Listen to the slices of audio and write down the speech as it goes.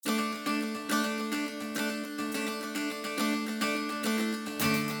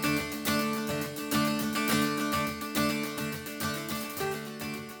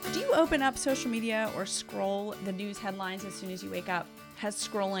open up social media or scroll the news headlines as soon as you wake up? Has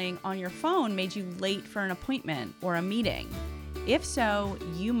scrolling on your phone made you late for an appointment or a meeting? If so,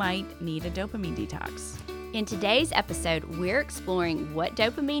 you might need a dopamine detox. In today's episode, we're exploring what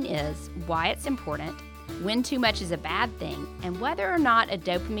dopamine is, why it's important, when too much is a bad thing, and whether or not a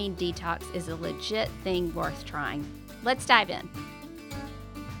dopamine detox is a legit thing worth trying. Let's dive in.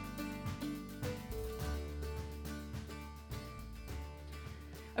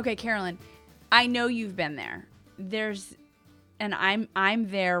 Okay, Carolyn, I know you've been there. I'm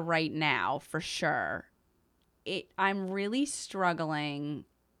there right now for sure. I'm really struggling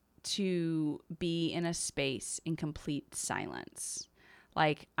to be in a space in complete silence.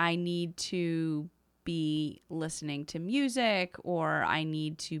 Like, I need to be listening to music, or I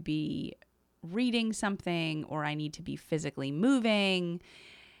need to be reading something, or I need to be physically moving.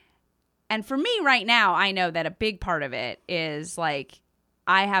 And for me right now, I know that a big part of it is like,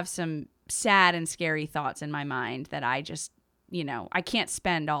 I have some sad and scary thoughts in my mind that I just, I can't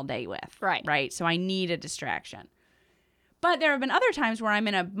spend all day with. Right. So I need a distraction. But there have been other times where I'm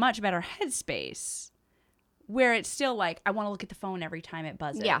in a much better headspace where it's still like, I want to look at the phone every time it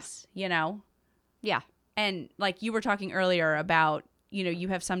buzzes. Yeah. Yeah. And like you were talking earlier about, you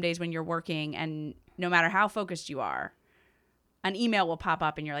have some days when you're working and no matter how focused you are, an email will pop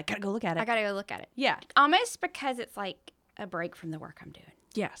up and you're like, gotta go look at it. I gotta go look at it. Yeah. Almost because it's like a break from the work I'm doing.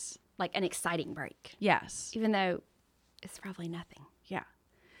 Yes. Like an exciting break. Yes. Even though it's probably nothing. Yeah.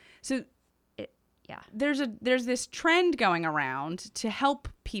 So yeah. There's this trend going around to help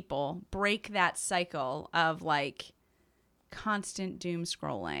people break that cycle of like constant doom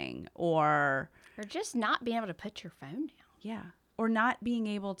scrolling or just not being able to put your phone down. Yeah. Or not being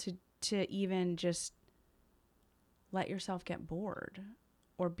able to even just let yourself get bored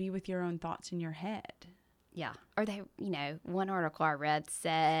or be with your own thoughts in your head. Yeah. Or one article I read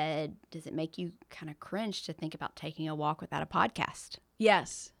said, does it make you kind of cringe to think about taking a walk without a podcast?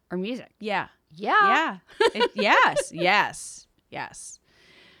 Yes. Or music? Yeah. Yeah. Yeah. Yes.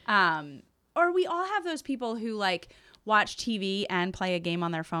 Or we all have those people who like watch TV and play a game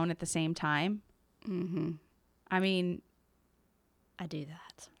on their phone at the same time. Mm-hmm. I mean, I do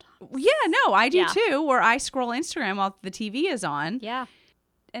that sometimes. Yeah, no, I do too, where I scroll Instagram while the TV is on. Yeah.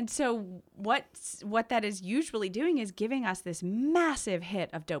 And so what that is usually doing is giving us this massive hit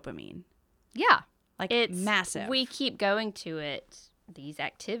of dopamine. Yeah. Like it's massive. We keep going to these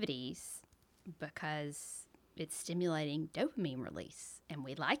activities because it's stimulating dopamine release and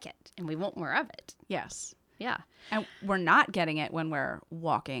we like it and we want more of it. Yes. Yeah. And we're not getting it when we're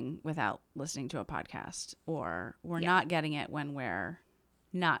walking without listening to a podcast, or we're not getting it when we're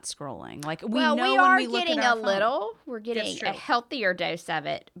not scrolling. Like we know we when are we look getting at our a phone. little. We're getting a healthier dose of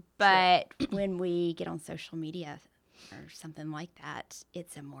it. But when we get on social media or something like that,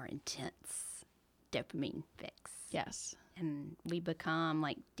 it's a more intense dopamine fix. Yes. And we become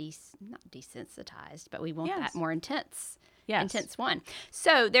like not desensitized, but we want that more intense one.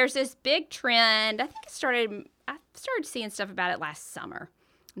 So there's this big trend. I think I started seeing stuff about it last summer,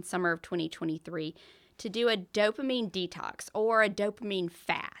 in summer of 2023, to do a dopamine detox or a dopamine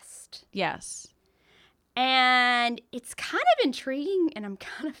fast. Yes. And it's kind of intriguing, and I'm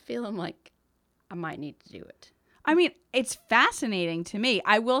kind of feeling like I might need to do it. I mean, it's fascinating to me.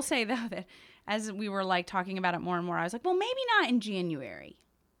 I will say, though, that as we were like talking about it more and more, I was like, well, maybe not in January.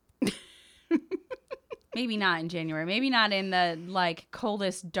 Maybe not in January. Maybe not in the like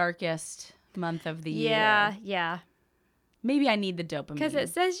coldest, darkest month of the year. Yeah. Maybe I need the dopamine. Because it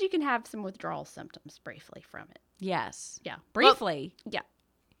says you can have some withdrawal symptoms briefly from it. Yes. Yeah. Briefly. Well, yeah.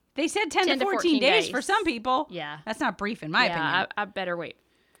 They said 10 to 14 days for some people. Yeah. That's not brief in my opinion. I better wait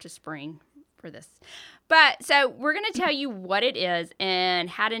to spring for this. But so we're going to tell you what it is and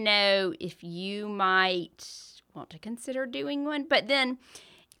how to know if you might want to consider doing one. But then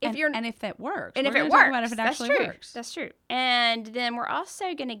if that works. And we're if it talk works. about if it actually works. That's true. And then we're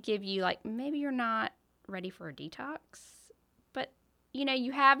also going to give you like, maybe you're not ready for a detox, but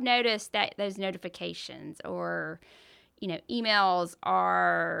you have noticed that those notifications or emails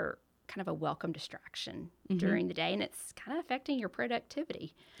are kind of a welcome distraction during the day, and it's kind of affecting your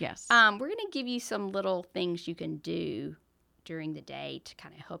productivity. Yes. We're going to give you some little things you can do during the day to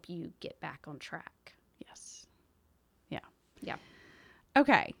kind of help you get back on track. Yes. Yeah. Yeah.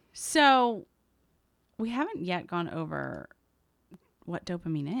 Okay. So we haven't yet gone over what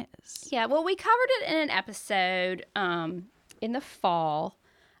dopamine is. Yeah. Well, we covered it in an episode in the fall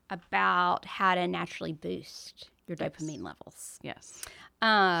about how to naturally boost your dopamine levels. Yes.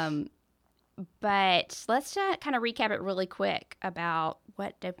 But let's kind of recap it really quick about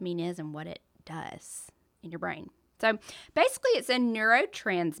what dopamine is and what it does in your brain. So basically, it's a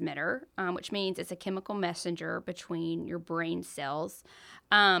neurotransmitter, which means it's a chemical messenger between your brain cells.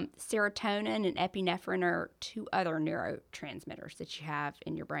 Serotonin and epinephrine are two other neurotransmitters that you have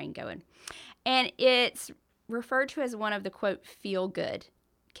in your brain going. And it's referred to as one of the, quote, feel-good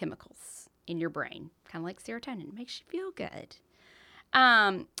chemicals in your brain, kind of like serotonin. It makes you feel good.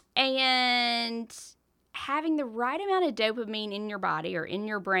 And having the right amount of dopamine in your body or in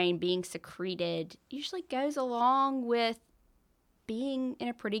your brain being secreted usually goes along with being in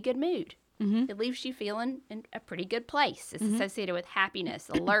a pretty good mood. It leaves you feeling in a pretty good place. It's associated with happiness,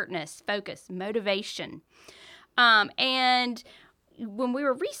 alertness, focus, motivation. And when we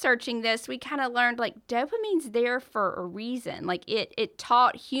were researching this, we kind of learned like dopamine's there for a reason. Like it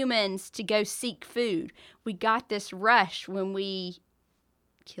taught humans to go seek food. We got this rush when we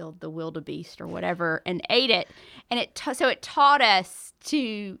killed the wildebeest or whatever and ate it, and it taught us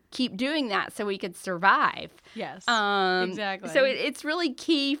to keep doing that so we could survive. Yes, exactly. So it's really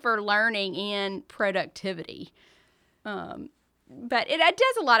key for learning and productivity. But it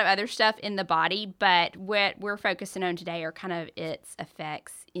does a lot of other stuff in the body, but what we're focusing on today are kind of its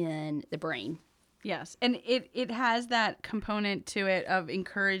effects in the brain. Yes, and it has that component to it of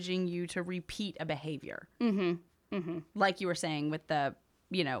encouraging you to repeat a behavior. Like you were saying with the,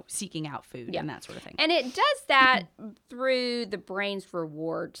 seeking out food and that sort of thing. And it does that through the brain's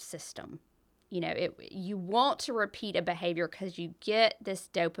reward system. You want to repeat a behavior because you get this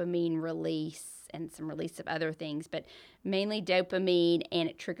dopamine release and some release of other things, but mainly dopamine, and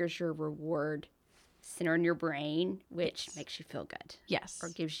it triggers your reward center in your brain, which makes you feel good. Yes. Or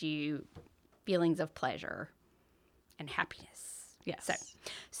gives you feelings of pleasure and happiness. Yes.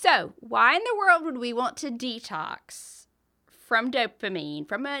 So why in the world would we want to detox from dopamine,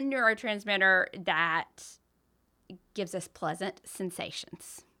 from a neurotransmitter that gives us pleasant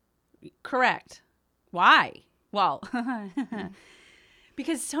sensations? Correct. Why? Well,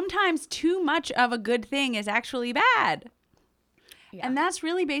 because sometimes too much of a good thing is actually bad. Yeah. And that's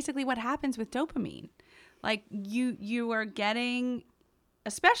really basically what happens with dopamine. Like you are getting,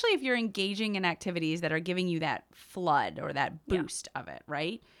 especially if you're engaging in activities that are giving you that flood or that boost of it,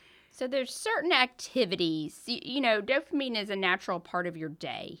 right? So there's certain activities, dopamine is a natural part of your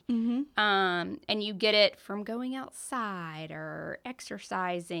day. And you get it from going outside or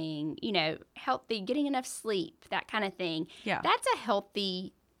exercising, healthy, getting enough sleep, that kind of thing. Yeah. That's a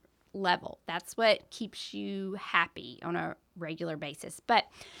healthy level. That's what keeps you happy on a regular basis. But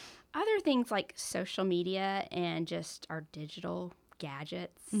other things like social media and just our digital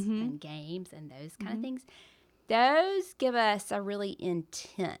gadgets and games and those kind of things, those give us a really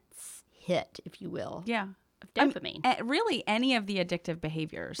intense hit, if you will, of dopamine. Really, any of the addictive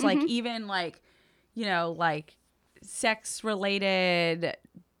behaviors, like even like sex-related,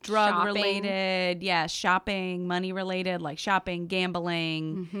 drug-related, shopping, money-related, like shopping,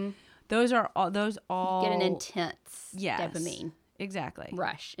 gambling. Those all you get an intense dopamine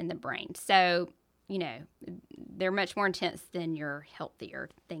rush in the brain. So they're much more intense than your healthier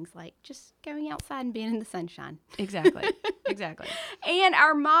things like just going outside and being in the sunshine. Exactly. And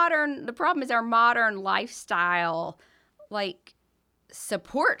the problem is our modern lifestyle,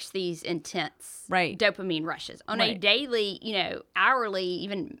 supports these intense dopamine rushes on a daily, hourly,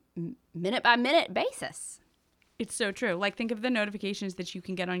 even minute by minute basis. It's so true. Like, think of the notifications that you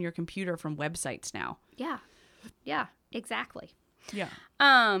can get on your computer from websites now. Yeah, exactly. Yeah.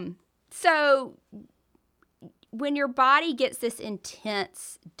 So when your body gets this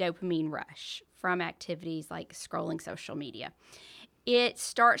intense dopamine rush from activities like scrolling social media, it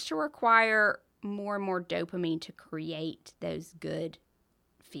starts to require more and more dopamine to create those good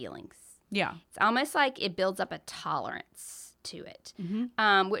feelings. Yeah. It's almost like it builds up a tolerance to it,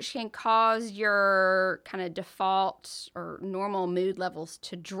 which can cause your kind of default or normal mood levels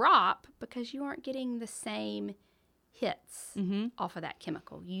to drop because you aren't getting the same hits off of that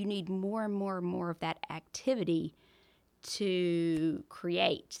chemical. You need more and more and more of that activity to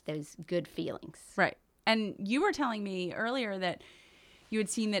create those good feelings. Right. And you were telling me earlier that you had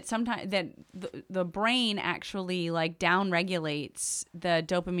seen that sometimes that the brain actually downregulates the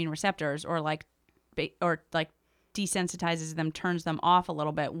dopamine receptors or desensitizes them, turns them off a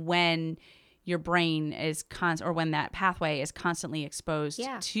little bit when your brain is or when that pathway is constantly exposed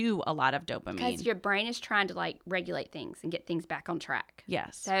to a lot of dopamine. Because your brain is trying to regulate things and get things back on track.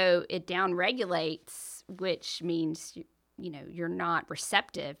 Yes. So it downregulates, which means you're not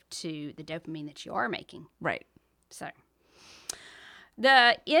receptive to the dopamine that you are making. Right.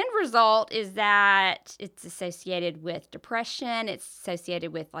 The end result is that it's associated with depression. It's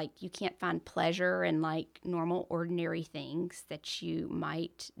associated with, like, you can't find pleasure in, like, normal, ordinary things that you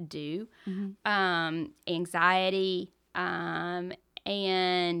might do. Mm-hmm. Anxiety, and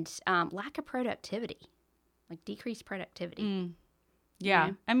lack of productivity, like decreased productivity. Mm. Yeah.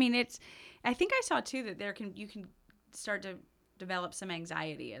 You know? I mean, I think I saw, too, that you can start to develop some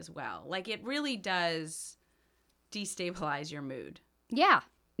anxiety as well. Like, it really does destabilize your mood. Yeah.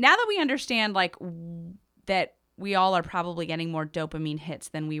 Now that we understand, like, that we all are probably getting more dopamine hits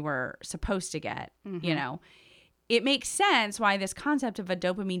than we were supposed to get, mm-hmm. you know, it makes sense why this concept of a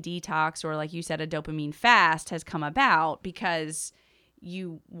dopamine detox, or like you said, a dopamine fast, has come about, because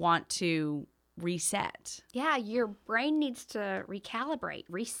you want to reset. Yeah, your brain needs to recalibrate,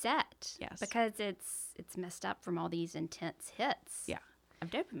 reset. Yes. Because it's messed up from all these intense hits of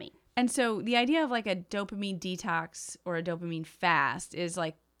dopamine. And so the idea of like a dopamine detox or a dopamine fast is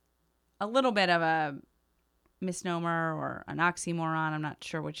like a little bit of a misnomer or an oxymoron. I'm not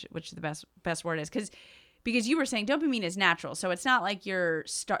sure which the best word is, because you were saying dopamine is natural. So it's not like you're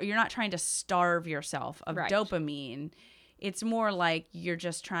not trying to starve yourself of dopamine. It's more like you're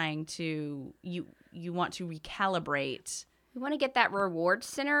just trying to you want to recalibrate. We want to get that reward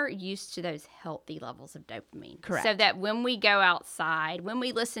center used to those healthy levels of dopamine. Correct. So that when we go outside, when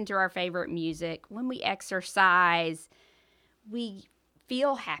we listen to our favorite music, when we exercise, we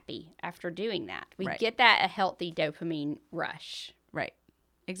feel happy after doing that. We get that a healthy dopamine rush. Right.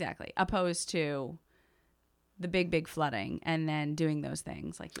 Exactly. Opposed to the big flooding and then doing those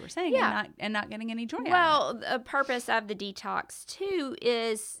things like you were saying, and not getting any joy out of it. Well, the purpose of the detox too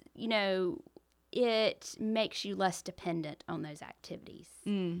is, you know, it makes you less dependent on those activities.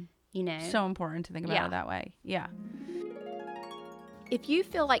 You know, so important to think about it that way. Yeah. If you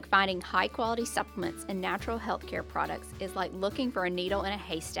feel like finding high-quality supplements and natural healthcare products is like looking for a needle in a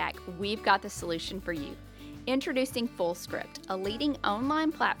haystack, we've got the solution for you. Introducing FullScript, a leading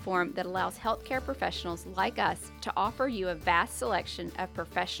online platform that allows healthcare professionals like us to offer you a vast selection of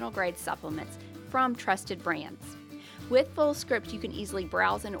professional-grade supplements from trusted brands. With FullScript, you can easily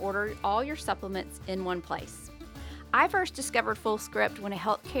browse and order all your supplements in one place. I first discovered FullScript when a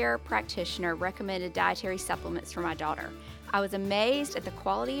healthcare practitioner recommended dietary supplements for my daughter. I was amazed at the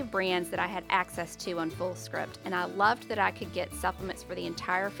quality of brands that I had access to on FullScript, and I loved that I could get supplements for the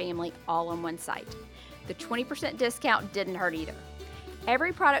entire family all on one site. The 20% discount didn't hurt either.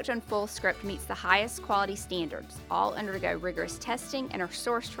 Every product on FullScript meets the highest quality standards. All undergo rigorous testing and are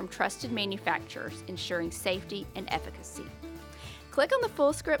sourced from trusted manufacturers, ensuring safety and efficacy. Click on the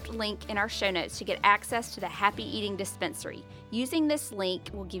FullScript link in our show notes to get access to the Happy Eating Dispensary. Using this link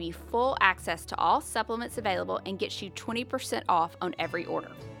will give you full access to all supplements available and gets you 20% off on every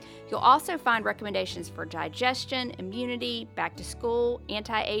order. You'll also find recommendations for digestion, immunity, back to school,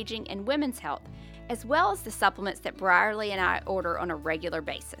 anti-aging, and women's health, as well as the supplements that Brierly and I order on a regular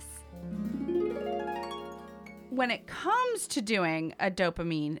basis. When it comes to doing a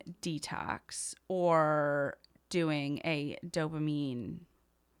dopamine detox or doing a dopamine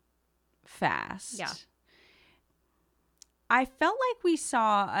fast, I felt like we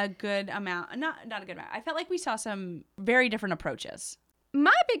saw a good amount, not a good amount, I felt like we saw some very different approaches.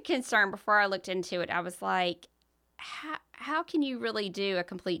 My big concern before I looked into it, I was like, how can you really do a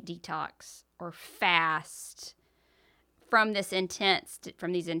complete detox or fast from these intense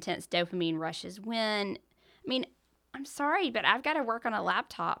dopamine rushes when, I mean, I'm sorry, but I've got to work on a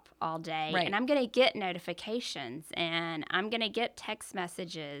laptop all day, and I'm going to get notifications, and I'm going to get text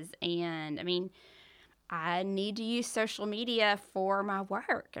messages, and I mean, I need to use social media for my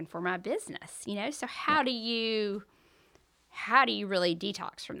work and for my business, you know? So how do you really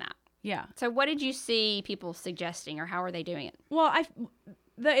detox from that? Yeah. So what did you see people suggesting, or how are they doing it? Well,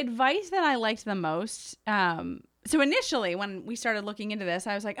 the advice that I liked the most, so initially when we started looking into this,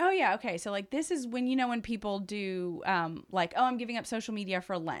 I was like, oh yeah, okay. So like this is when, you know, when people do like, oh, I'm giving up social media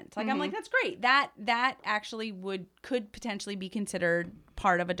for Lent. Like, I'm like, that's great. That actually could potentially be considered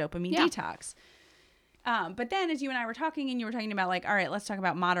part of a dopamine detox. But then as you and I were talking, and you were talking about like, all right, let's talk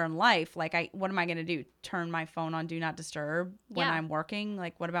about modern life. Like, what am I going to do? Turn my phone on Do Not Disturb when I'm working?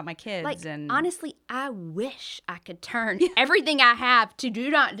 Like, what about my kids? Like, and honestly, I wish I could turn everything I have to Do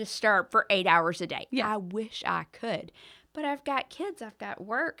Not Disturb for 8 hours a day. Yeah. I wish I could. But I've got kids. I've got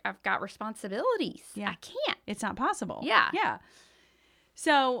work. I've got responsibilities. Yeah. I can't. It's not possible. Yeah. Yeah.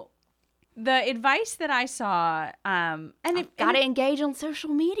 So the advice that I saw, and I've got to engage on social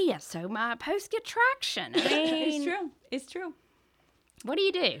media so my posts get traction. I mean, it's true. What do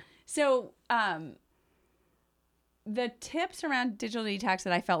you do? So, the tips around digital detox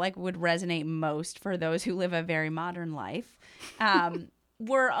that I felt like would resonate most for those who live a very modern life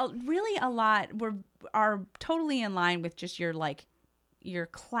were really a lot are totally in line with just your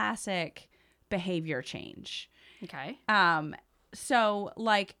classic behavior change. Okay. So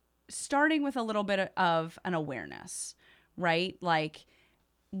like starting with a little bit of an awareness, right? Like,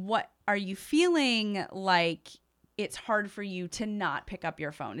 what are you feeling like it's hard for you to not pick up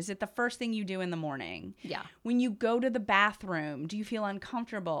your phone? Is it the first thing you do in the morning? Yeah. When you go to the bathroom, do you feel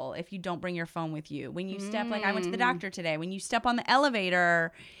uncomfortable if you don't bring your phone with you? When you step, like I went to the doctor today, when you step on the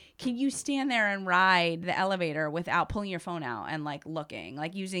elevator, can you stand there and ride the elevator without pulling your phone out and like looking,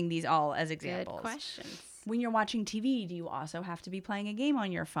 like using these all as examples? Good questions. When you're watching TV, do you also have to be playing a game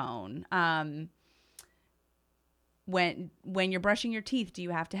on your phone? When you're brushing your teeth, do you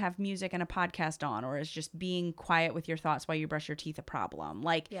have to have music and a podcast on, or is just being quiet with your thoughts while you brush your teeth a problem?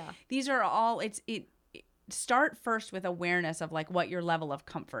 Like, these are all, start first with awareness of like what your level of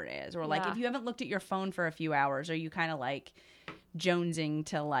comfort is, or like if you haven't looked at your phone for a few hours, are you kind of like jonesing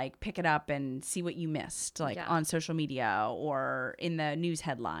to like pick it up and see what you missed, like on social media or in the news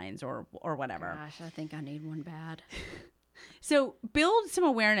headlines or whatever? Gosh, I think I need one bad. So build some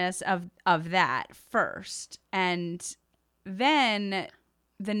awareness of that first, and then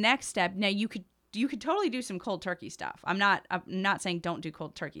the next step. Now you could totally do some cold turkey stuff. I'm not saying don't do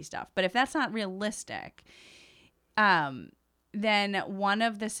cold turkey stuff, but if that's not realistic, then one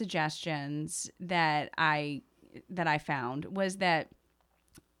of the suggestions that I found was that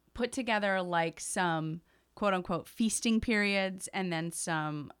put together like some quote unquote feasting periods and then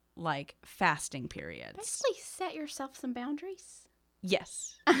some like fasting periods. Basically set yourself some boundaries.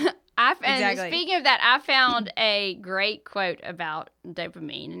 Yes. And speaking of that, I found a great quote about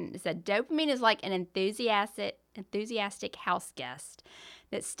dopamine. And it said, dopamine is like an enthusiastic house guest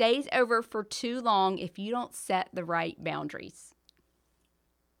that stays over for too long if you don't set the right boundaries.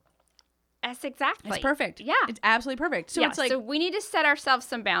 That's exactly. It's perfect. Yeah. It's absolutely perfect. So it's like, so we need to set ourselves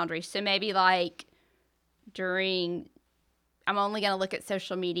some boundaries. So maybe like I'm only going to look at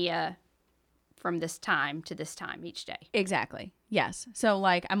social media from this time to this time each day. Exactly. Yes. So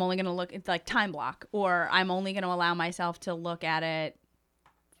like I'm only going to look, it's like time block, or I'm only going to allow myself to look at it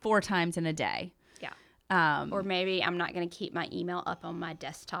 4 times in a day. Yeah. Or maybe I'm not going to keep my email up on my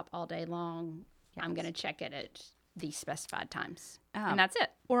desktop all day long. Yes. I'm going to check it at these specified times. And that's it.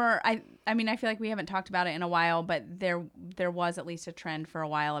 Or I mean, I feel like we haven't talked about it in a while, but there was at least a trend for a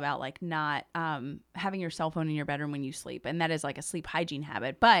while about like not having your cell phone in your bedroom when you sleep. And that is like a sleep hygiene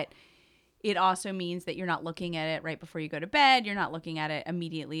habit. But it also means that you're not looking at it right before you go to bed. You're not looking at it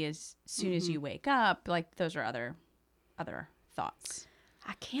immediately as soon as you wake up. Like those are other thoughts.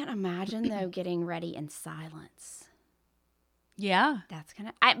 I can't imagine though getting ready in silence. Yeah. That's kind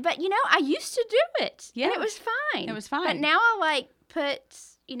of, but I used to do it. Yeah. And it was fine. It was fine. But now I like put,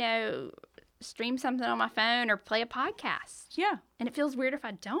 stream something on my phone or play a podcast. Yeah. And it feels weird if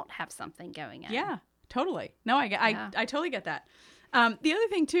I don't have something going on. Yeah, totally. No, I totally get that. The other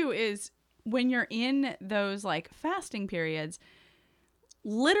thing too is when you're in those like fasting periods,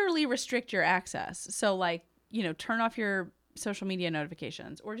 literally restrict your access. So like, turn off your social media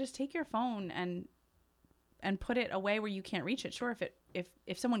notifications, or just take your phone and put it away where you can't reach it. Sure,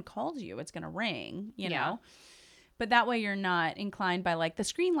 if someone calls you, it's going to ring, you know. But that way you're not inclined by like the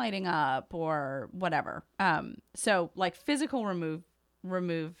screen lighting up or whatever. So like physical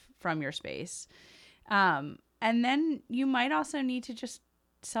remove from your space. And then you might also need to just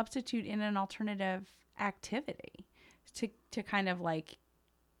substitute in an alternative activity to kind of like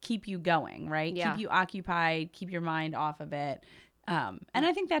keep you going, right? Yeah. Keep you occupied, keep your mind off of it. And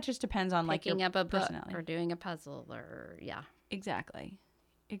I think that just depends on like picking up a book or doing a puzzle or Exactly.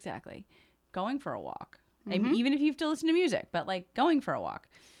 Going for a walk. Mm-hmm. Even if you have to listen to music, but like going for a walk.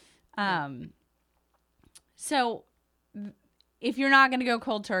 So if you're not going to go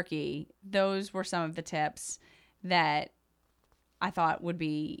cold turkey, those were some of the tips that I thought would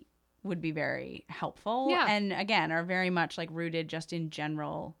be very helpful. Yeah. And again, are very much like rooted just in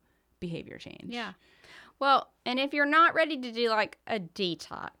general behavior change. Yeah. Well, and if you're not ready to do like a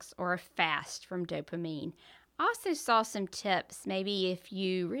detox or a fast from dopamine, I also saw some tips. Maybe if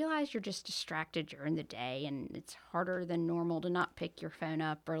you realize you're just distracted during the day and it's harder than normal to not pick your phone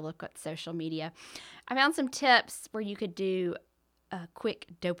up or look at social media, I found some tips where you could do a quick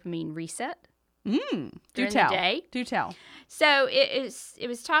dopamine reset. Do tell. The day. Do tell. So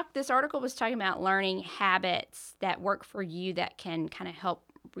this article was talking about learning habits that work for you that can kind of help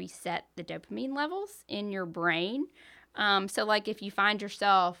reset the dopamine levels in your brain. So like if you find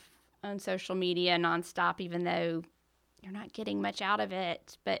yourself on social media nonstop, even though you're not getting much out of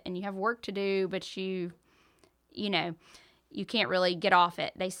it, and you have work to do, but you you can't really get off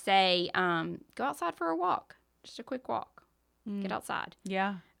it. They say go outside for a walk, just a quick walk. Get outside.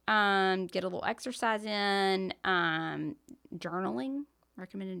 Yeah. Get a little exercise in. Journaling.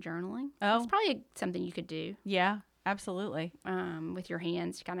 Recommended journaling. Oh. That's probably something you could do. Yeah, absolutely. With your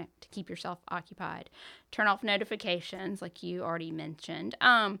hands, kind of to keep yourself occupied. Turn off notifications, like you already mentioned.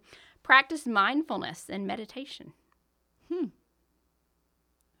 Practice mindfulness and meditation.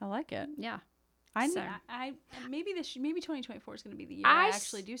 I like it. Yeah. Maybe 2024 is going to be the year I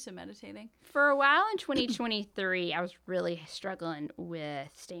actually do some meditating. For a while in 2023, I was really struggling with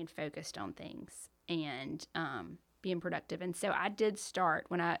staying focused on things and being productive. And so I did start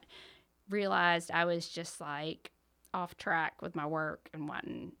when I realized I was just like off track with my work and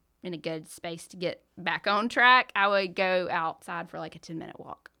wanting in a good space to get back on track. I would go outside for like a 10-minute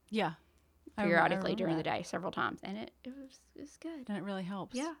walk. Yeah. Periodically during the day, several times. And it was good. And it really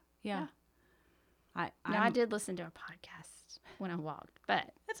helps. Yeah. I did listen to a podcast when I walked,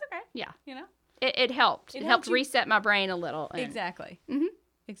 but it's okay. Yeah, it helped. It helped reset my brain a little. Exactly.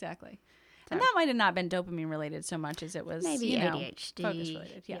 Exactly. So. And that might have not been dopamine related so much as it was maybe ADHD, focus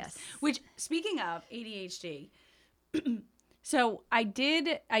related. Yes. Which, speaking of ADHD, so I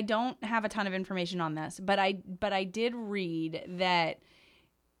don't have a ton of information on this, but I did read that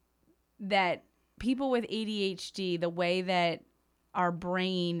people with ADHD, the way that our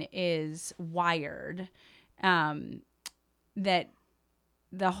brain is wired, that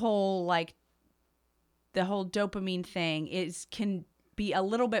the whole dopamine thing can be a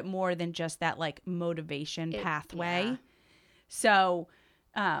little bit more than just that like motivation pathway. Yeah. So,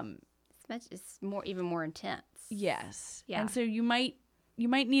 it's even more intense. Yes. Yeah. And so you might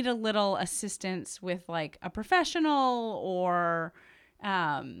need a little assistance with like a professional or,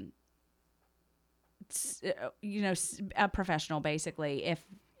 a professional basically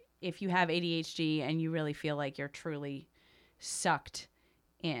if you have ADHD and you really feel like you're truly sucked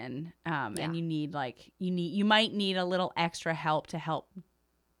in and you might need a little extra help to help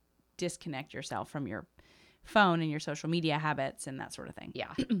disconnect yourself from your phone and your social media habits and that sort of thing.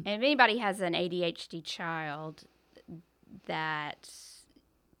 Yeah. And if anybody has an ADHD child that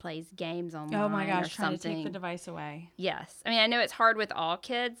plays games online oh my gosh, or trying something. To take the device away. Yes. I mean, I know it's hard with all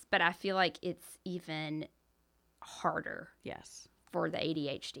kids, but I feel like it's even harder. Yes. For the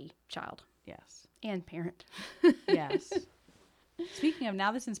ADHD child. Yes. And parent. Yes. Speaking of,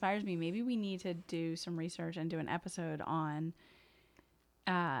 now this inspires me, maybe we need to do some research and do an episode on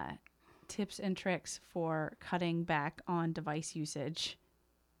tips and tricks for cutting back on device usage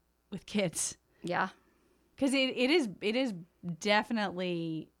with kids. Yeah. Because it is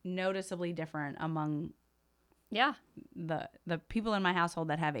definitely noticeably different among the people in my household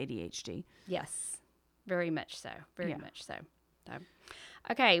that have ADHD. Yes, very much so. Very much so.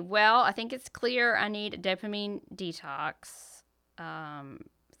 Okay, well, I think it's clear I need a dopamine detox.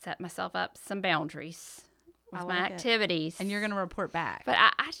 Set myself up some boundaries with my activities. And you're going to report back. But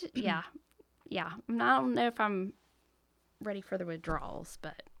I don't know if I'm ready for the withdrawals,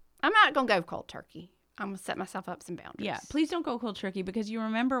 but I'm not going to go cold turkey. I'm going to set myself up some boundaries. Yeah, please don't go cold turkey because you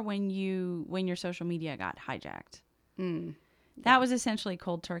remember when your social media got hijacked. That was essentially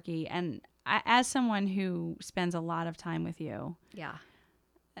cold turkey. And as someone who spends a lot of time with you,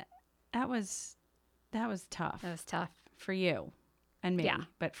 that was tough. That was tough for you and me,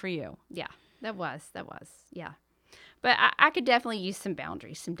 but for you. Yeah, that was, yeah. But I could definitely use some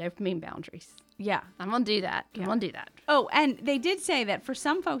boundaries, some dopamine boundaries. Yeah. I'm going to do that. I'm going to do that. Oh, and they did say that for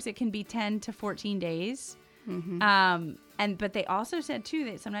some folks it can be 10 to 14 days. Mm-hmm. But they also said, too,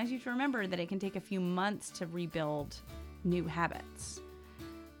 that sometimes you have to remember that it can take a few months to rebuild new habits.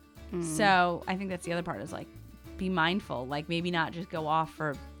 So I think that's the other part is, like, be mindful. Like, maybe not just go off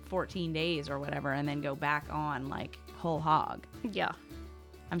for 14 days or whatever and then go back on, like, whole hog. Yeah.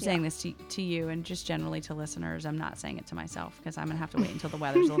 I'm saying this to you and just generally to listeners. I'm not saying it to myself because I'm going to have to wait until the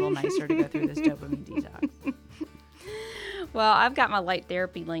weather's a little nicer to go through this dopamine detox. Well, I've got my light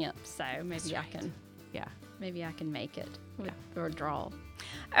therapy lamp, so maybe I can. Yeah. Maybe I can make it with withdrawal.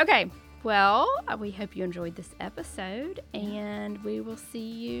 Okay. Well, we hope you enjoyed this episode, and we will see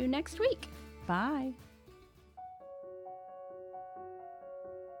you next week. Bye.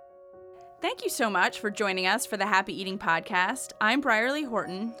 Thank you so much for joining us for the Happy Eating Podcast. I'm Briarlee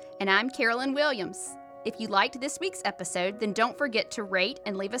Horton. And I'm Carolyn Williams. If you liked this week's episode, then don't forget to rate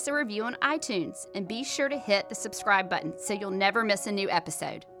and leave us a review on iTunes. And be sure to hit the subscribe button so you'll never miss a new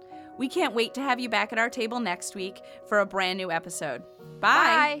episode. We can't wait to have you back at our table next week for a brand new episode.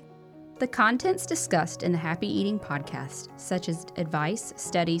 Bye. Bye. The contents discussed in the Happy Eating podcast, such as advice,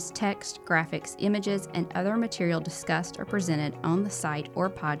 studies, text, graphics, images, and other material discussed or presented on the site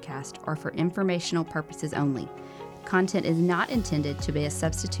or podcast, are for informational purposes only. Content is not intended to be a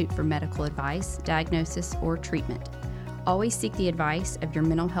substitute for medical advice, diagnosis, or treatment. Always seek the advice of your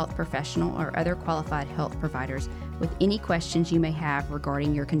mental health professional or other qualified health providers with any questions you may have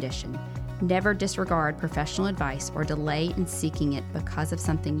regarding your condition. Never disregard professional advice or delay in seeking it because of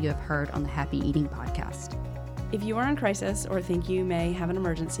something you have heard on the Happy Eating podcast. If you are in crisis or think you may have an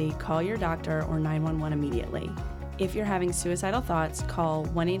emergency, call your doctor or 911 immediately. If you're having suicidal thoughts, call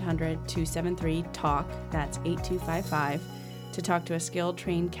 1-800-273-TALK, that's 8255, to talk to a skilled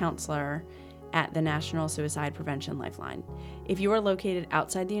trained counselor at the National Suicide Prevention Lifeline. If you are located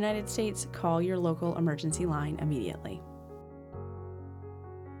outside the United States, call your local emergency line immediately.